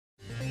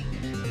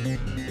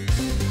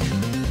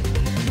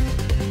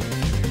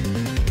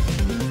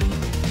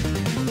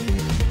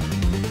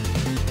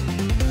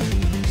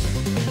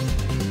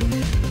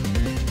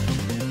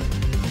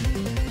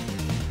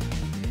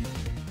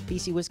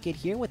PCwizKid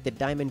here with the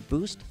Diamond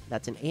Boost.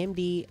 That's an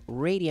AMD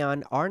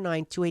Radeon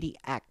R9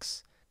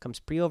 280X.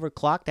 Comes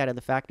pre-overclocked out of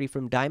the factory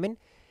from Diamond.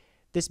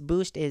 This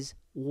boost is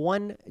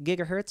 1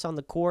 gigahertz on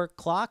the core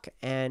clock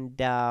and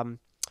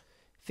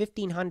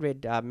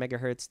 1500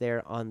 megahertz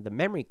there on the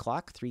memory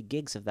clock. 3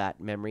 gigs of that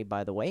memory,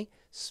 by the way.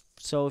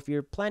 So if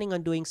you're planning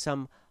on doing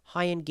some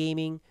high-end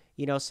gaming,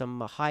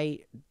 some high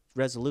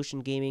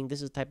resolution gaming,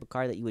 this is the type of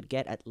card that you would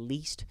get at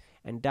least.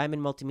 And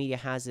Diamond Multimedia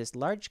has this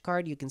large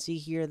card. You can see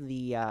here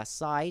the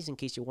size in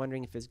case you're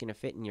wondering if it's going to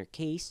fit in your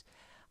case.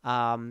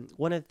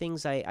 One of the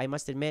things I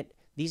must admit,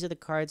 these are the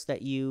cards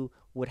that you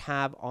would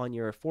have on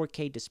your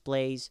 4K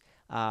displays,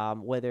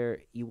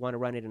 whether you want to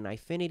run it in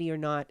Eyefinity or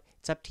not.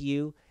 It's up to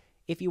you.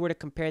 If you were to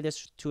compare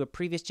this to a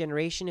previous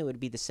generation, it would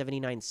be the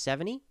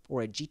 7970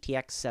 or a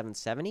GTX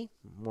 770,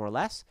 more or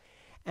less.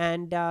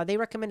 And they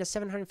recommend a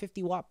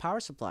 750 watt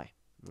power supply.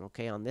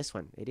 Okay, on this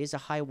one, it is a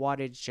high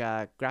wattage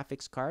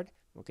graphics card.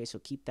 Okay, so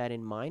keep that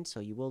in mind. So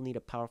you will need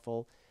a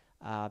powerful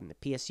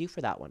PSU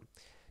for that one.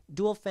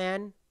 Dual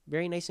fan,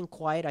 very nice and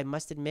quiet. I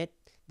must admit,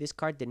 this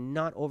card did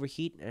not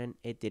overheat and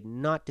it did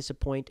not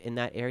disappoint in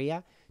that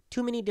area.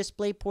 2 mini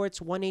display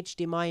ports, 1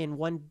 HDMI and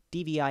 1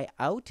 DVI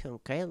out.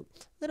 Okay, a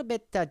little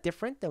bit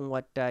different than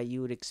what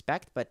you would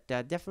expect, but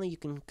definitely you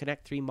can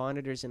connect 3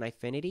 monitors in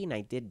Eyefinity, and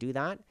I did do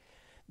that.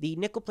 The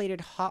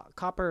nickel-plated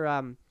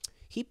copper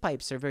heat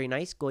pipes are very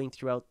nice, going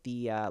throughout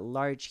the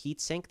large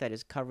heatsink that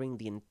is covering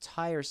the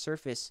entire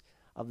surface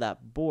of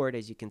that board,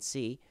 as you can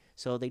see.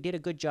 So they did a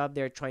good job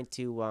there trying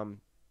to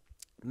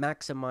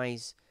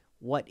maximize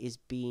what is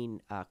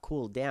being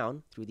cooled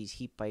down through these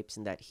heat pipes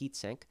and that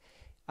heatsink.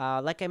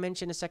 Like I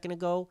mentioned a second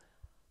ago,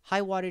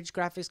 high wattage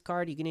graphics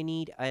card, you're going to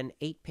need an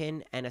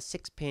 8-pin and a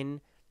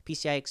 6-pin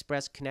PCI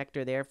Express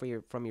connector there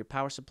for from your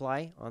power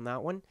supply on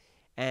that one.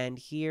 And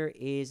here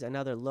is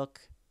another look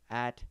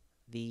at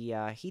the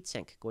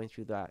heatsink going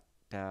through that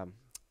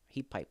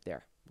heat pipe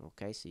there.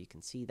 Okay, so you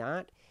can see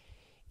that.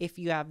 If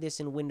you have this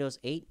in Windows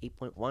 8,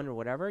 8.1 or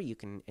whatever, you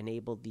can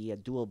enable the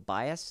dual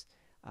bias,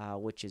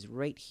 which is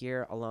right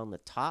here along the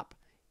top.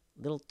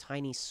 Little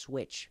tiny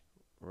switch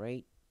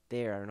right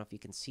there. I don't know if you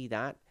can see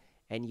that.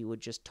 And you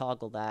would just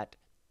toggle that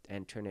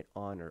and turn it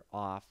on or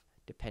off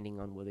depending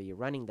on whether you're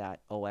running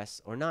that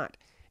OS or not.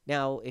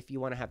 Now, if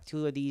you want to have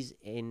 2 of these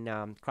in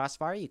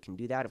CrossFire, you can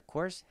do that, of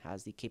course.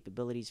 Has the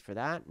capabilities for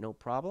that, no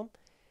problem.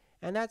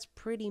 And that's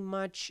pretty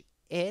much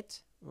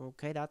it.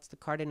 Okay, that's the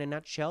card in a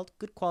nutshell.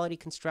 Good quality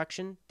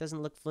construction.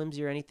 Doesn't look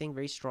flimsy or anything,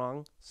 very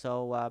strong.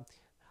 So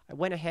I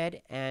went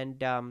ahead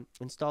and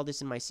installed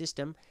this in my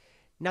system.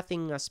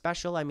 Nothing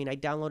special. I mean, I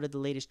downloaded the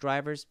latest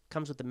drivers.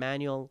 Comes with the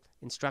manual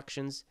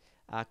instructions.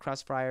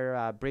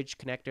 CrossFire bridge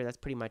connector. That's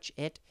pretty much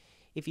it.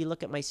 If you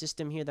look at my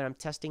system here that I'm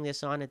testing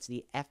this on, it's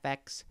the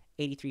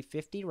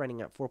FX8350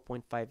 running at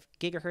 4.5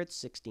 gigahertz,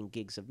 16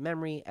 gigs of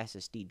memory,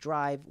 SSD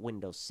drive,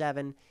 Windows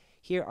 7.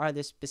 Here are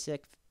the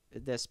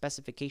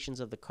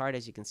specifications of the card,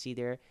 as you can see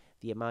there,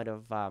 the amount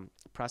of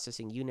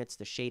processing units,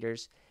 the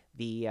shaders,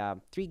 the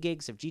 3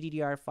 gigs of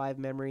GDDR5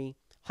 memory,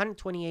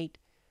 128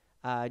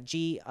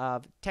 G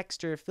of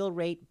texture fill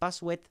rate,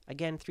 bus width,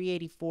 again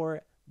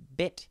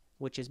 384-bit,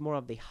 which is more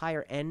of the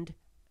higher end.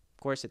 Of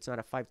course, it's not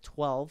a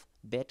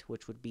 512-bit,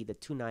 which would be the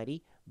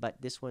 290,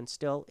 but this one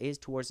still is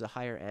towards the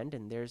higher end,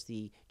 and there's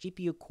the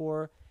GPU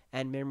core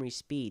and memory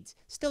speeds.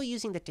 Still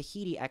using the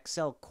Tahiti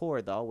XL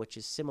core, though, which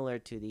is similar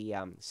to the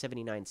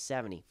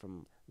 7970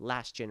 from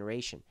last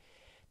generation.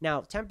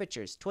 Now,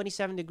 temperatures,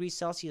 27 degrees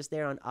Celsius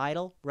there on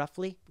idle,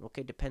 roughly.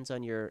 Okay, depends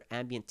on your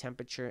ambient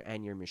temperature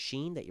and your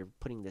machine that you're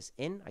putting this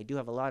in. I do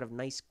have a lot of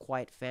nice,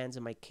 quiet fans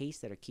in my case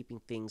that are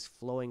keeping things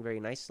flowing very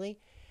nicely.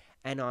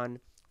 And on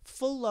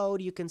full load,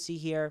 you can see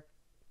here,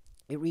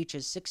 it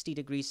reaches 60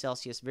 degrees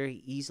Celsius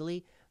very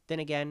easily. Then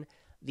again,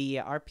 the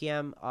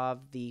RPM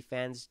of the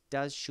fans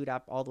does shoot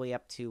up all the way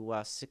up to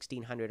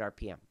 1600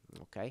 RPM.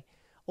 Okay,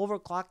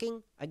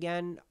 overclocking,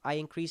 again, I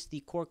increased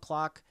the core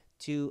clock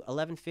to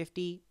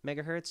 1150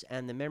 megahertz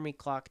and the memory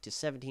clock to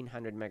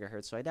 1700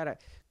 megahertz. So I got a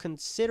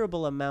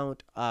considerable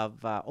amount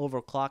of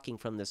overclocking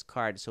from this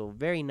card. So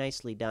very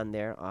nicely done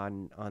there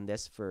on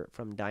this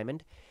from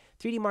Diamond.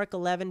 3D Mark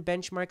 11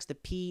 benchmarks. The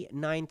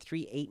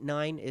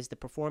P9389 is the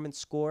performance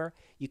score.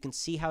 You can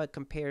see how it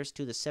compares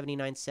to the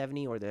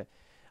 7970 or the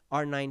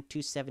R9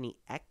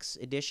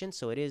 270X edition.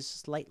 So it is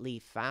slightly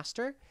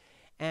faster.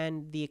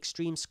 And the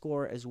extreme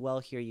score as well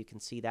here, you can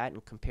see that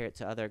and compare it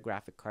to other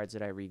graphic cards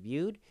that I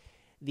reviewed.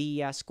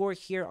 The score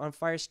here on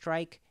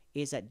Firestrike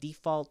is at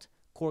default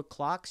core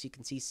clocks. You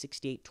can see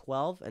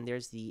 6812, and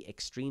there's the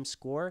extreme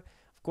score.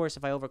 Of course,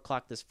 if I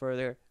overclock this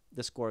further,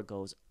 the score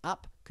goes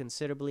up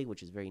considerably,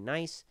 which is very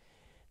nice.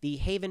 The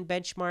Haven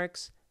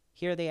benchmarks,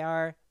 here they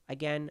are.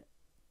 Again,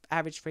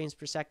 average frames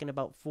per second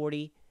about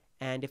 40.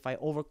 And if I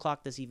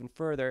overclock this even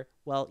further,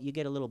 well, you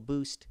get a little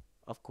boost,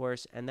 of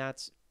course, and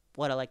that's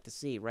what I like to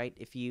see, right?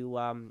 If you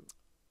are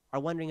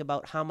wondering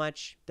about how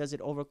much does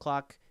it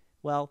overclock,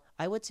 well,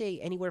 I would say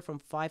anywhere from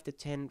 5 to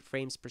 10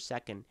 frames per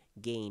second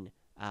gain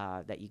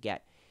that you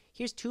get.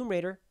 Here's Tomb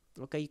Raider.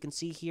 Okay, you can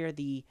see here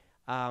the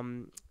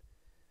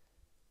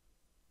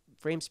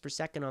frames per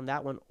second on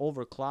that one,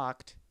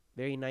 overclocked.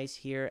 Very nice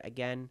here,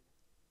 again,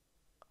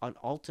 on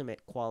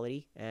ultimate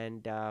quality,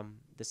 and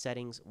the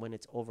settings when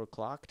it's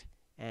overclocked.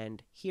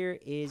 And here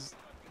is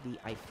the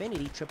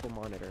Eyefinity triple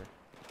monitor.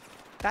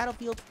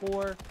 Battlefield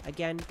 4,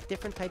 again,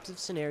 different types of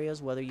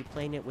scenarios, whether you're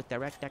playing it with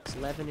DirectX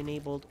 11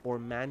 enabled or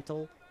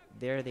Mantle.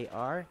 There they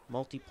are.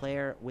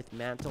 Multiplayer with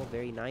Mantle,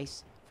 very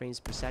nice. Frames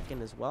per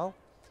second as well.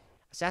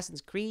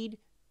 Assassin's Creed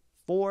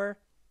 4,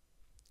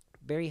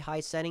 very high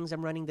settings.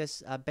 I'm running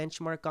this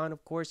benchmark on,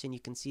 of course, and you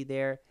can see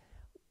there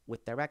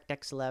with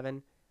DirectX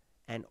 11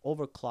 and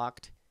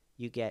overclocked,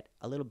 you get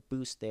a little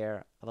boost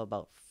there of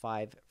about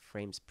 5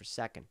 frames per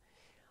second.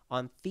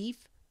 On Theif,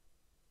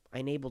 I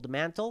enabled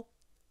Mantle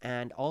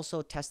and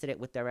also tested it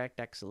with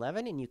DirectX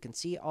 11, and you can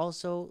see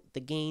also the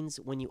gains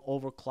when you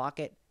overclock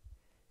it.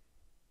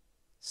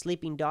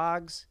 Sleeping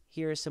Dogs,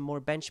 here are some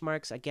more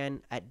benchmarks,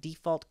 again at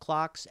default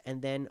clocks,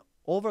 and then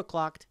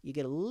overclocked, you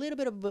get a little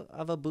bit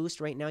of a boost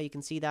right now, you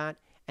can see that.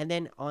 And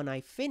then on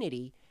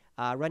Eyefinity,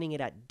 running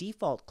it at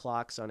default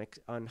clocks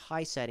on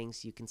high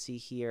settings, you can see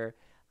here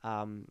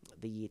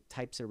the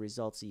types of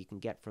results that you can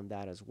get from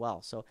that as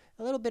well. So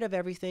a little bit of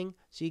everything,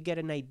 so you get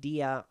an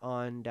idea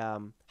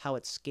on how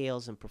it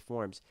scales and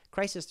performs.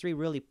 Crysis III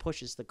really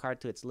pushes the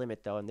card to its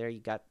limit though, and there you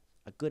got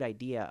a good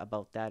idea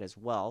about that as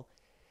well.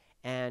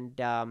 And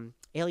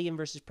Alien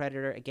vs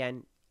Predator,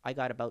 again, I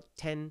got about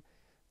 10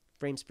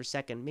 frames per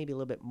second, maybe a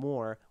little bit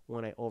more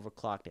when I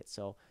overclocked it.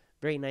 So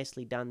very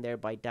nicely done there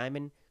by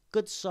Diamond.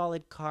 Good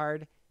solid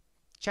card.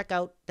 Check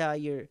out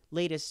your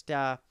latest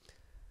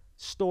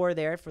store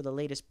there for the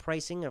latest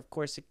pricing. Of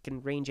course, it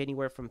can range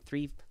anywhere from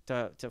 $300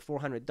 to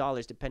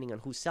 $400 depending on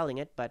who's selling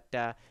it. But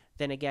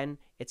then again,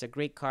 it's a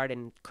great card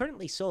and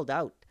currently sold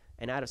out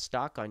and out of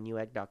stock on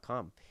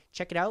newegg.com.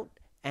 Check it out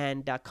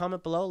and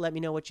comment below. Let me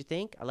know what you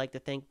think. I'd like to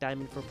thank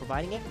Diamond for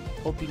providing it.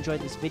 Hope you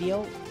enjoyed this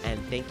video, and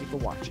thank you for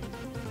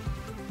watching.